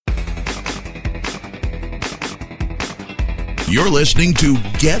You're listening to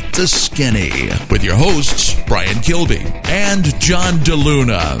Get the Skinny with your hosts, Brian Kilby and John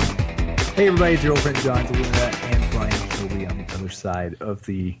DeLuna. Hey, everybody, it's your old friend John DeLuna and Brian Kilby on the other side of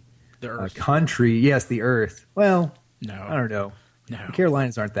the Earth. Country. Yes, the Earth. Well, No. I don't know. No. The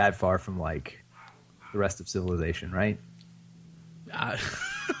Carolinas aren't that far from, like, the rest of civilization, right?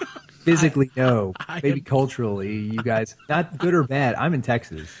 Physically, no. Maybe culturally, you guys, not good or bad. I'm in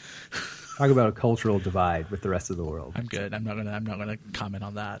Texas. Talk about a cultural divide with the rest of the world. I'm good. I'm not gonna comment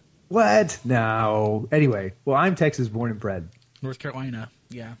on that. What? No. Anyway, well, I'm Texas born and bred. North Carolina.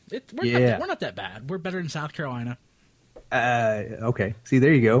 Yeah. We're not that bad. We're better than South Carolina. Okay. See,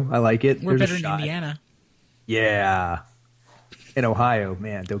 there you go. I like it. We're There's a better than shot. Indiana. Yeah. In Ohio,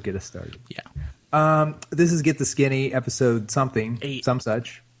 man, don't get us started. Yeah. This is Get the Skinny, episode something. 8. Some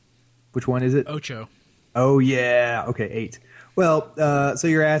such. Which one is it? Ocho. Oh, yeah. Okay, 8. Well, so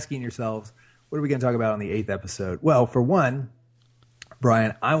you're asking yourselves, what are we going to talk about on the 8th episode? Well, for one,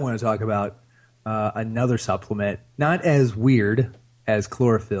 Brian, I want to talk about another supplement, not as weird as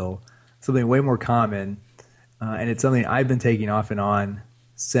chlorophyll, something way more common, and it's something I've been taking off and on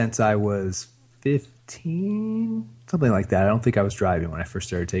since I was 15, something like that. I don't think I was driving when I first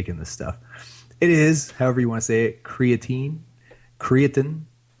started taking this stuff. It is, however you want to say it, creatine. Yeah,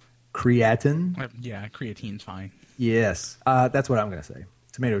 creatine's fine. Yes, that's what I'm going to say.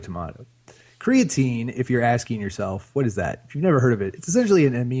 Tomato. Creatine, if you're asking yourself, what is that? If you've never heard of it, it's essentially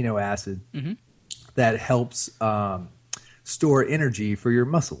an amino acid that helps store energy for your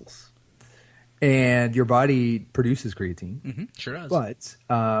muscles. And your body produces creatine. Sure does.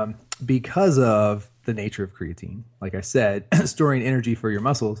 But because of the nature of creatine, like I said, storing energy for your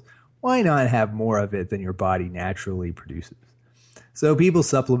muscles, why not have more of it than your body naturally produces? So people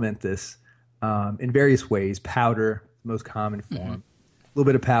supplement this in various ways. Powder, the most common form. A little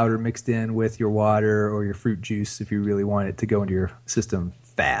bit of powder mixed in with your water or your fruit juice if you really want it to go into your system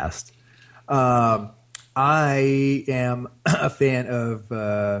fast. I am a fan of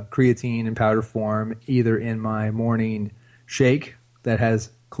creatine in powder form, either in my morning shake that has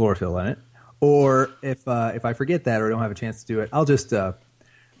chlorophyll in it, or if I forget that or don't have a chance to do it, I'll just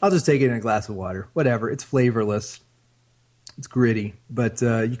take it in a glass of water. Whatever, it's flavorless. It's gritty, but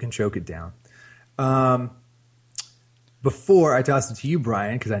you can choke it down. Before I toss it to you,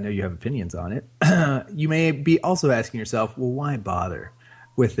 Brian, because I know you have opinions on it, you may be also asking yourself, well, why bother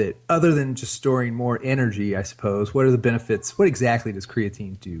with it? Other than just storing more energy, I suppose. What are the benefits? What exactly does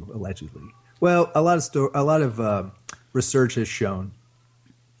creatine do, allegedly? Well, a lot of research has shown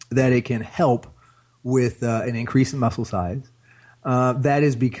that it can help with an increase in muscle size. That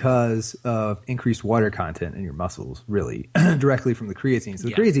is because of increased water content in your muscles, really, directly from the creatine. So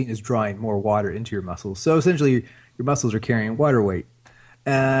the creatine is drawing more water into your muscles. So essentially, your muscles are carrying water weight.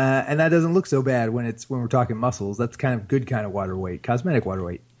 And that doesn't look so bad when we're talking muscles. That's kind of good kind of water weight, cosmetic water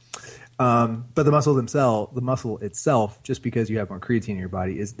weight. But the muscle itself, just because you have more creatine in your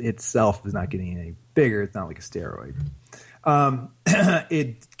body, itself is not getting any bigger. It's not like a steroid.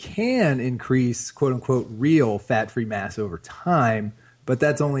 It can increase, quote unquote, real fat-free mass over time, but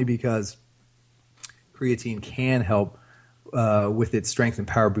that's only because creatine can help with its strength and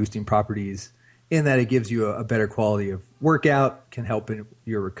power boosting properties in that it gives you a better quality of workout, can help in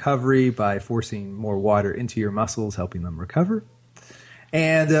your recovery by forcing more water into your muscles, helping them recover.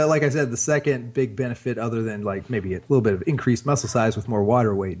 And like I said, the second big benefit, other than like maybe a little bit of increased muscle size with more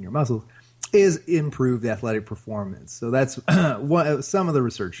water weight in your muscles, is improved athletic performance. So that's some of the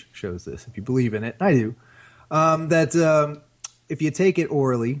research shows this. If you believe in it, I do. That if you take it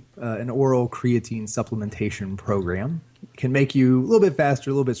orally, an oral creatine supplementation program can make you a little bit faster,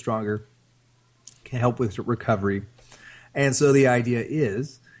 a little bit stronger, can help with recovery. And so the idea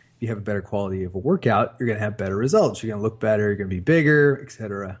is, if you have a better quality of a workout, you're going to have better results. You're going to look better, you're going to be bigger, et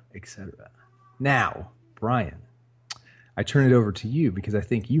cetera, et cetera. Now, Brian, I turn it over to you because I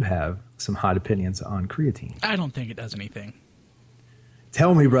think you have some hot opinions on creatine. I don't think it does anything.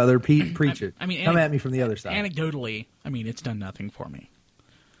 Tell me, brother. Preach it. I mean, come at me from the other side. Anecdotally, I mean, it's done nothing for me.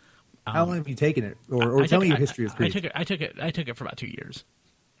 How long have you taken it? Or tell me your history of creatine. I took it for about 2 years,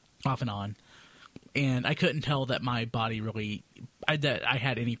 off and on. And I couldn't tell that my body really, that I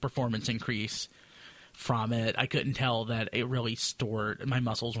had any performance increase from it. I couldn't tell that it really stored, my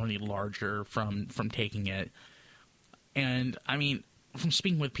muscles were any larger from taking it. And I mean, from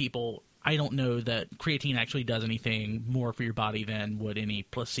speaking with people, I don't know that creatine actually does anything more for your body than would any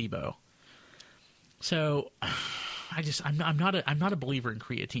placebo. So I'm not a believer in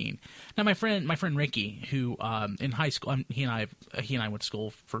creatine. Now my friend Ricky, who in high school, he and I went to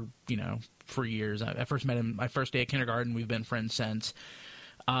school for years. I first met him my first day of kindergarten. We've been friends since.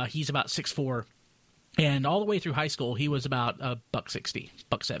 He's about 6'4", And all the way through high school, he was about a $160,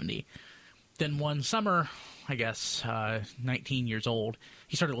 $170. Then one summer, I guess, 19 years old,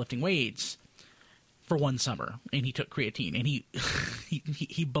 he started lifting weights for one summer, and he took creatine, and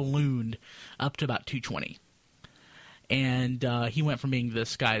he ballooned up to about 220. And he went from being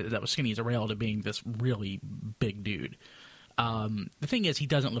this guy that was skinny as a rail to being this really big dude. The thing is, he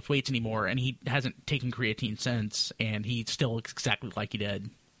doesn't lift weights anymore, and he hasn't taken creatine since, and he still looks exactly like he did,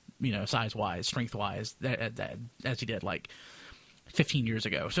 size-wise, strength-wise, as he did, 15 years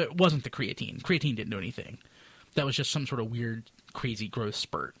ago. So it wasn't the creatine. Creatine didn't do anything. That was just some sort of weird, crazy growth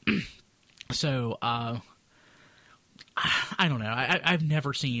spurt. So, I don't know. I've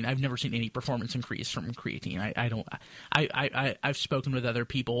never seen any performance increase from creatine. I've spoken with other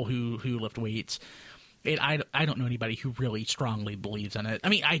people who lift weights. I don't know anybody who really strongly believes in it. I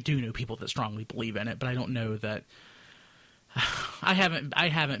mean, I do know people that strongly believe in it, but I don't know that. I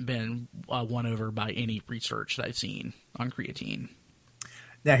haven't been won over by any research that I've seen on creatine.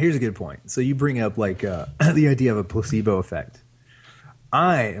 Now, here's a good point. So you bring up the idea of a placebo effect.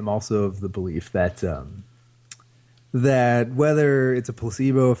 I am also of the belief that that whether it's a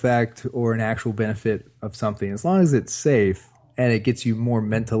placebo effect or an actual benefit of something, as long as it's safe and it gets you more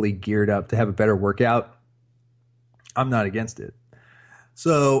mentally geared up to have a better workout, I'm not against it.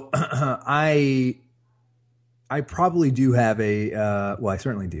 So I probably do have I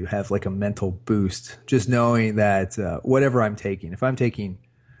certainly do have a mental boost just knowing that whatever I'm taking, if I'm taking,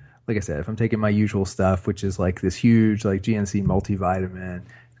 like I said, if I'm taking my usual stuff, which is this huge GNC multivitamin,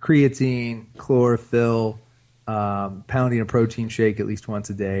 creatine, chlorophyll, pounding a protein shake at least once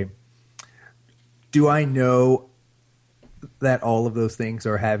a day, do I know that all of those things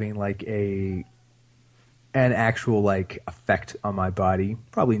are having an actual effect on my body?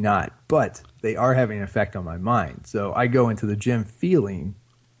 Probably not, but they are having an effect on my mind. So I go into the gym feeling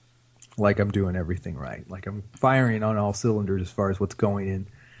like I'm doing everything right, like I'm firing on all cylinders as far as what's going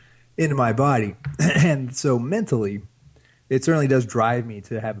into my body. And so mentally, it certainly does drive me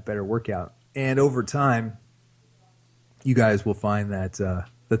to have a better workout. And over time, you guys will find that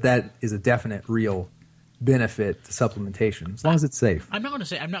that is a definite, real benefit to supplementation, as long as it's safe. I'm not going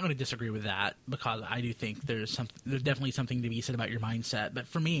to disagree with that, because I do think there's definitely something to be said about your mindset. But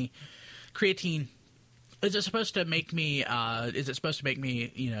for me, creatine, is it supposed to make me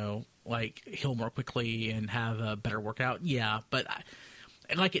heal more quickly and have a better workout? Yeah, but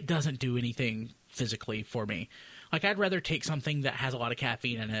it doesn't do anything physically for me. I'd rather take something that has a lot of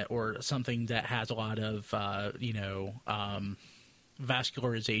caffeine in it, or something that has a lot of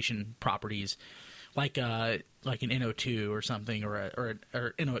vascularization properties, like an NO2 or something, or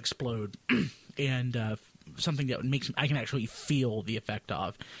NO Explode, and something that I can actually feel the effect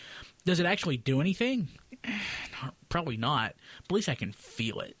of. Does it actually do anything? Probably not. But at least I can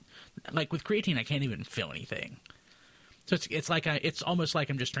feel it. With creatine, I can't even feel anything. So it's almost like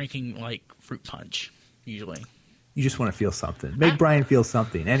I'm just drinking fruit punch usually. You just want to feel something. Make Brian feel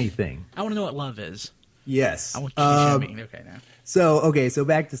something, anything. I want to know what love is. Yes. I want you to show me. Okay, now. So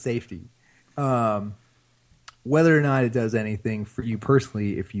back to safety. Whether or not it does anything for you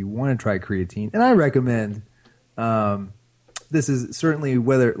personally, if you want to try creatine, and I recommend, this is certainly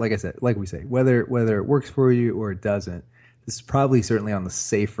whether it works for you or it doesn't. This is probably certainly on the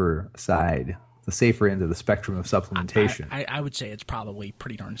safer side, the safer end of the spectrum of supplementation. I would say it's probably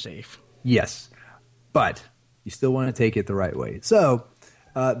pretty darn safe. Yes, but you still want to take it the right way. So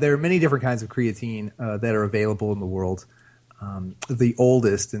there are many different kinds of creatine that are available in the world. The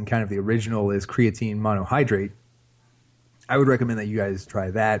oldest and kind of the original is creatine monohydrate. I would recommend that you guys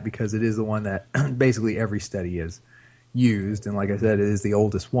try that, because it is the one that basically every study has used. And like I said, it is the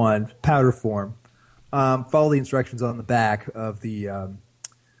oldest one, powder form. Follow the instructions on the back of the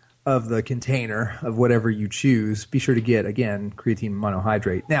container of whatever you choose. Be sure to get, again, creatine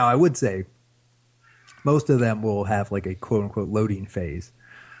monohydrate. Now, I would say most of them will have a quote-unquote loading phase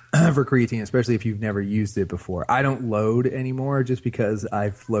for creatine, especially if you've never used it before. I don't load anymore just because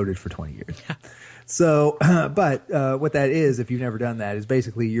I've loaded for 20 years. So, but what that is, if you've never done that, is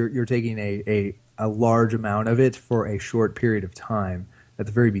basically you're taking a large amount of it for a short period of time at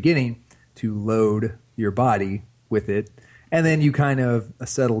the very beginning to load your body with it, and then you kind of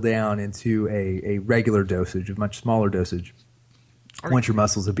settle down into a regular dosage, a much smaller dosage, once your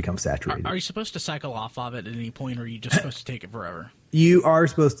muscles have become saturated. Are you supposed to cycle off of it at any point, or are you just supposed to take it forever? You are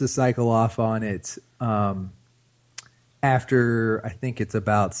supposed to cycle off on it after, I think it's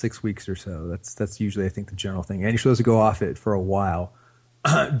about 6 weeks or so. That's usually, I think, the general thing. And you're supposed to go off it for a while.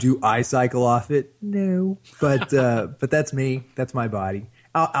 Do I cycle off it? No. But that's me. That's my body.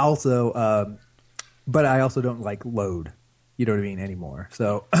 But I also don't load. You know what I mean? Anymore.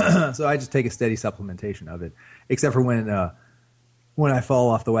 So so I just take a steady supplementation of it, except for when I fall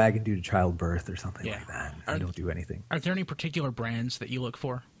off the wagon due to childbirth or something like that. I don't do anything. Are there any particular brands that you look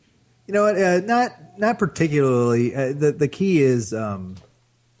for? You know what? Not particularly. The key is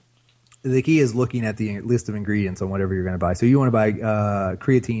looking at the list of ingredients on whatever you're going to buy. So you want to buy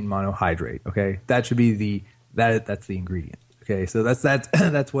creatine monohydrate. Okay, that should be that's the ingredient. Okay, so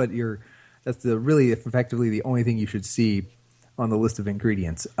that's what really effectively the only thing you should see on the list of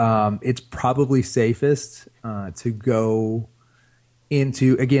ingredients. It's probably safest to go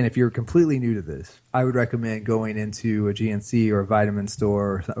into, again, if you're completely new to this, I would recommend going into a GNC or a vitamin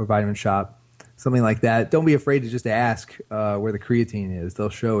store or vitamin shop, something like that. Don't be afraid to just ask where the creatine is. They'll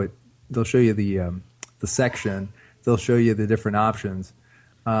show it. They'll show you the section. They'll show you the different options.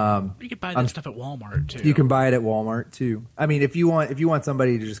 You can buy that stuff at Walmart too. You can buy it at Walmart too. I mean, if you want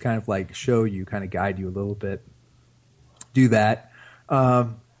somebody to just kind of like show you, kind of guide you a little bit, do that.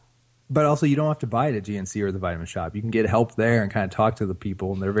 But also, you don't have to buy it at GNC or the vitamin shop. You can get help there and kind of talk to the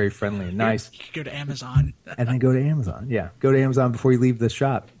people, and they're very friendly and nice. You can go to Amazon. And then go to Amazon. Yeah, go to Amazon before you leave the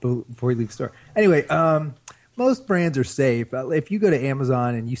shop, before you leave the store. Anyway, most brands are safe. If you go to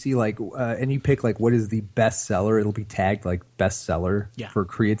Amazon and you see and you pick what is the best seller, it'll be tagged like best seller for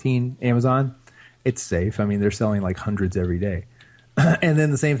creatine. Amazon, it's safe. I mean, they're selling like hundreds every day. And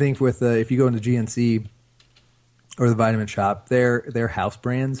then the same thing with if you go into GNC or the vitamin shop, their house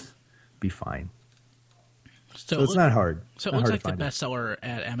brands be fine. So it's not hard. So it looks like the best seller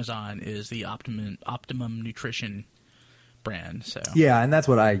at Amazon is the Optimum Nutrition brand. So yeah, and that's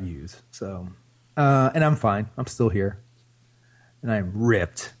what I use. So and I'm fine. I'm still here, and I'm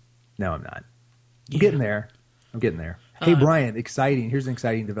ripped. No, I'm not. I'm getting there. Hey, Brian, exciting. Here's an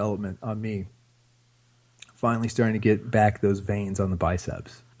exciting development on me. Finally starting to get back those veins on the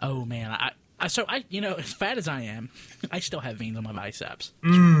biceps. Oh man, so as fat as I am, I still have veins on my biceps.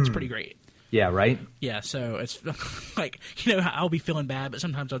 It's pretty great. Yeah, right? Yeah, so it's like, I'll be feeling bad, but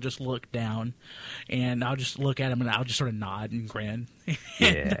sometimes I'll just look down and I'll just look at them and I'll just sort of nod and grin.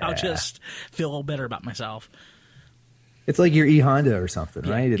 And I'll just feel a little better about myself. It's like your E-Honda or something,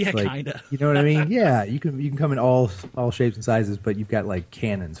 right? It's kind of. You know what I mean? Yeah, you can come in all shapes and sizes, but you've got like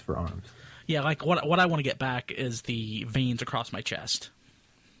cannons for arms. Yeah, like what I want to get back is the veins across my chest.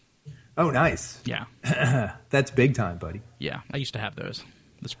 Oh, nice. Yeah. That's big time, buddy. Yeah, I used to have those.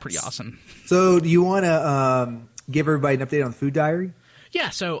 That's pretty awesome. So do you want to give everybody an update on the food diary? Yeah,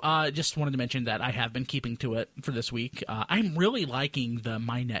 so just wanted to mention that I have been keeping to it for this week. I'm really liking the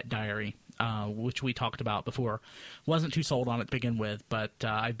MyNet diary, which we talked about before. Wasn't too sold on it to begin with, but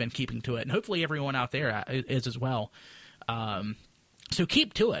I've been keeping to it, and hopefully everyone out there is as well. So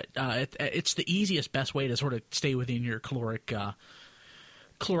keep to it. It's the easiest, best way to sort of stay within your caloric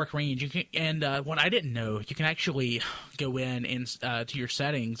range. You can, and what I didn't know, you can actually go in and to your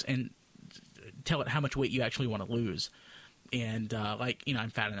settings and tell it how much weight you actually want to lose. And I'm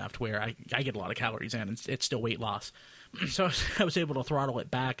fat enough to where I get a lot of calories in, and it's still weight loss. So I was able to throttle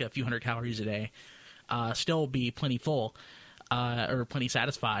it back a few hundred calories a day, still be plenty full or plenty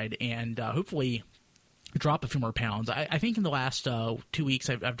satisfied, and hopefully drop a few more pounds. I think in the last 2 weeks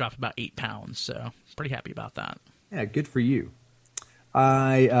I've dropped about 8 pounds, so pretty happy about that. Yeah, good for you.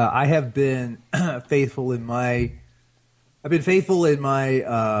 I have been faithful in my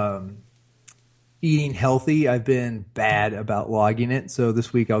eating healthy. I've been bad about logging it, so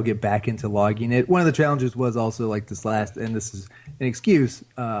this week I'll get back into logging it. One of the challenges was also like this is an excuse.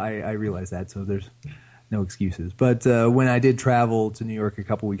 I realize that, so there's no excuses. But when I did travel to New York a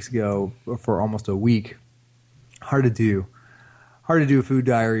couple weeks ago for almost a week, hard to do a food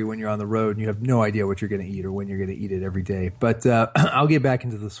diary when you're on the road and you have no idea what you're going to eat or when you're going to eat it every day. But I'll get back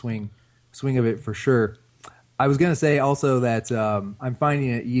into the swing of it for sure. I was going to say also that I'm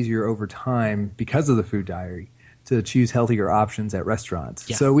finding it easier over time because of the food diary to choose healthier options at restaurants.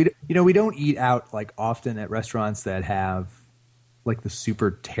 Yeah. So we don't eat out like often at restaurants that have like the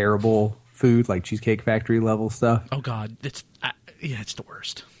super terrible food, like Cheesecake Factory level stuff. Oh God, it's the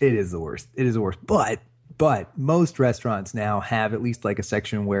worst. It is the worst. But most restaurants now have at least like a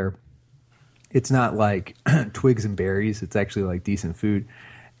section where it's not like twigs and berries. It's actually like decent food.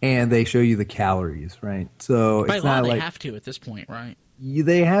 And they show you the calories, right? So by it's law, not they like have to at this point, right?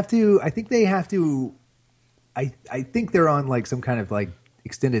 They have to. I think they have to. I think they're on like some kind of like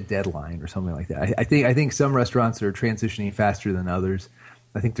extended deadline or something like that. I think some restaurants are transitioning faster than others.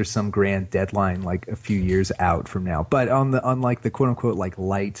 I think there's some grand deadline like a few years out from now. But on like the quote unquote like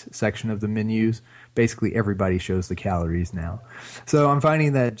light section of the menus, basically everybody shows the calories now. So I'm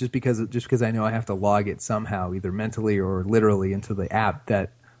finding that just because I know I have to log it somehow, either mentally or literally into the app,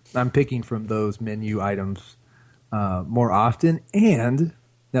 that I'm picking from those menu items more often. And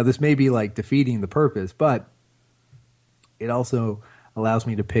now this may be like defeating the purpose, but it also allows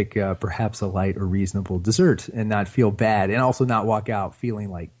me to pick perhaps a light or reasonable dessert and not feel bad, and also not walk out feeling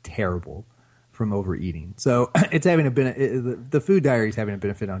like terrible from overeating. So it's having the food diary is having a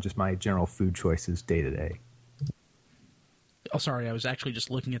benefit on just my general food choices day to day. Oh, sorry, I was actually just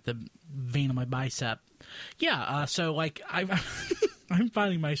looking at the vein on my bicep. Yeah, so like I'm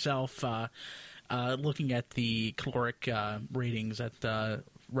finding myself looking at the caloric ratings at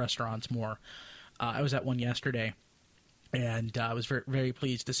restaurants more. I was at one yesterday, and I was very, very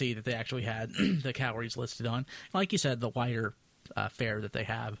pleased to see that they actually had the calories listed on. Like you said, the wider fare that they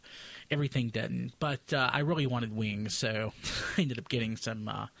have, everything didn't. But I really wanted wings, so I ended up getting some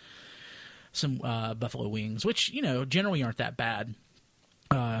buffalo wings, which, you know, generally aren't that bad.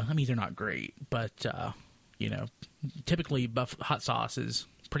 I mean, they're not great, but, you know, typically hot sauce is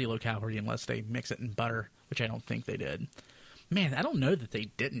pretty low calorie unless they mix it in butter, which I don't think they did. Man, I don't know that they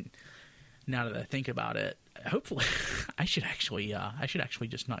didn't, now that I think about it. Hopefully, I should actually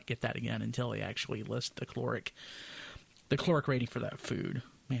just not get that again until they actually list the caloric rating for that food.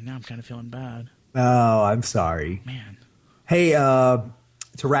 Man, now I'm kind of feeling bad. Oh, I'm sorry. Man. Hey, to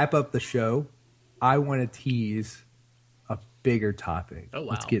wrap up the show, I want to tease a bigger topic. Oh,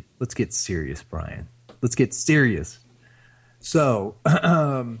 wow. Let's get serious, Brian. Let's get serious. So,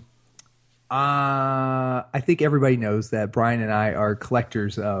 I think everybody knows that Brian and I are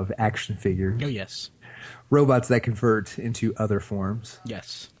collectors of action figures. Oh, yes. Robots that convert into other forms.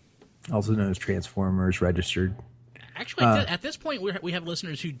 Yes. Also known as Transformers, registered. Actually, at this point, we have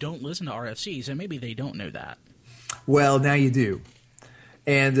listeners who don't listen to RFC, so maybe they don't know that. Well, now you do.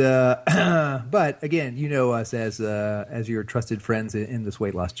 And but again, you know us as your trusted friends in this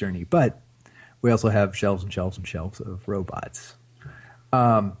weight loss journey. But we also have shelves and shelves and shelves of robots.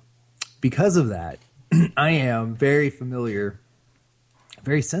 Because of that, I am very familiar,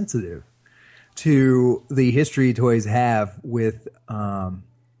 very sensitive to the history toys have with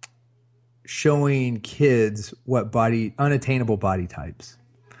showing kids what unattainable body types,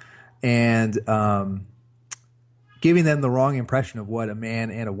 and giving them the wrong impression of what a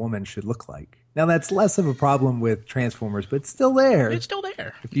man and a woman should look like. Now, that's less of a problem with Transformers, but it's still there. It's still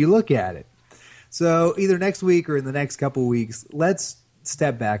there if you look at it. So either next week or in the next couple weeks, let's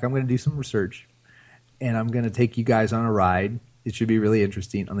step back. I'm going to do some research, and I'm going to take you guys on a ride. It should be really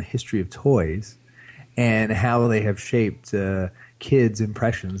interesting on the history of toys and how they have shaped kids'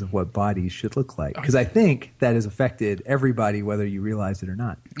 impressions of what bodies should look like. Because I think that has affected everybody, whether you realize it or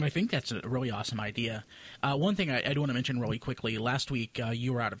not. I think that's a really awesome idea. One thing I do want to mention really quickly. Last week,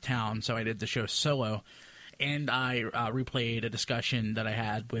 you were out of town, so I did the show solo. And I replayed a discussion that I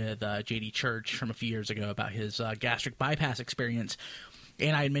had with J.D. Church from a few years ago about his gastric bypass experience.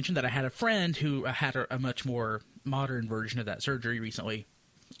 And I had mentioned that I had a friend who had a much more modern version of that surgery recently.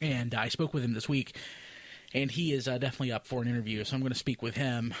 And I spoke with him this week. And he is definitely up for an interview. So I'm going to speak with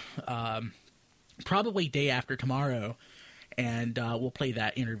him probably day after tomorrow. And we'll play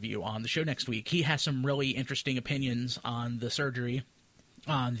that interview on the show next week. He has some really interesting opinions on the surgery,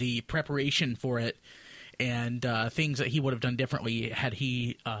 on the preparation for it, and things that he would have done differently had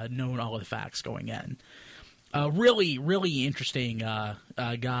he known all of the facts going in. Really, really interesting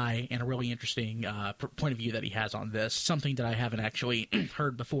guy, and a really interesting point of view that he has on this. Something that I haven't actually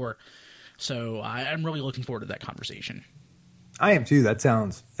heard before. So I'm really looking forward to that conversation. I am too. That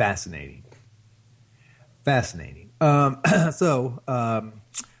sounds fascinating. Fascinating. Brian,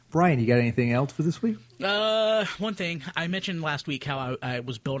 you got anything else for this week? One thing. I mentioned last week how I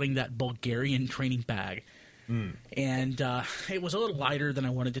was building that Bulgarian training bag. And it was a little lighter than I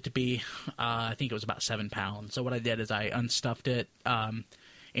wanted it to be. I think it was about 7 pounds. So what I did is I unstuffed it and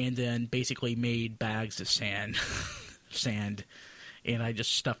then basically made bags of sand, and I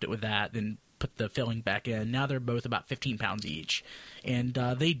just stuffed it with that, then put the filling back in. Now they're both about 15 pounds each, and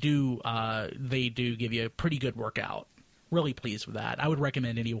they do give you a pretty good workout. Really pleased with that. I would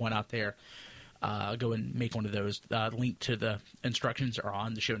recommend anyone out there go and make one of those. Link to the instructions are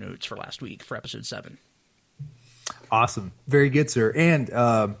on the show notes for last week for episode 7. Awesome. Very good, sir. And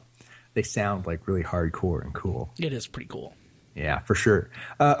they sound like really hardcore and cool. It is pretty cool. Yeah, for sure.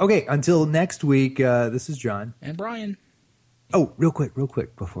 Okay, until next week, this is John. And Brian. Oh, real quick,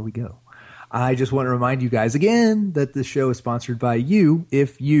 before we go. I just want to remind you guys again that the show is sponsored by you.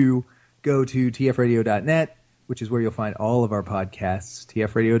 If you go to tfradio.net, which is where you'll find all of our podcasts,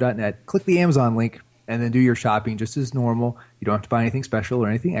 tfradio.net, click the Amazon link, and then do your shopping just as normal. You don't have to buy anything special or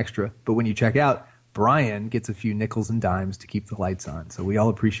anything extra. But when you check out, Brian gets a few nickels and dimes to keep the lights on. So we all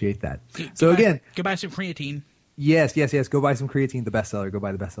appreciate that. Go buy some creatine. Yes. Go buy some creatine, the bestseller. Go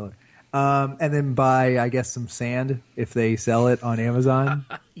buy the bestseller. And then buy, I guess, some sand if they sell it on Amazon.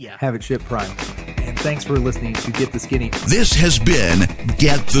 Yeah. Have it shipped prime. And thanks for listening to Get the Skinny. This has been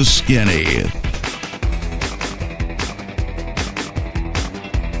Get the Skinny.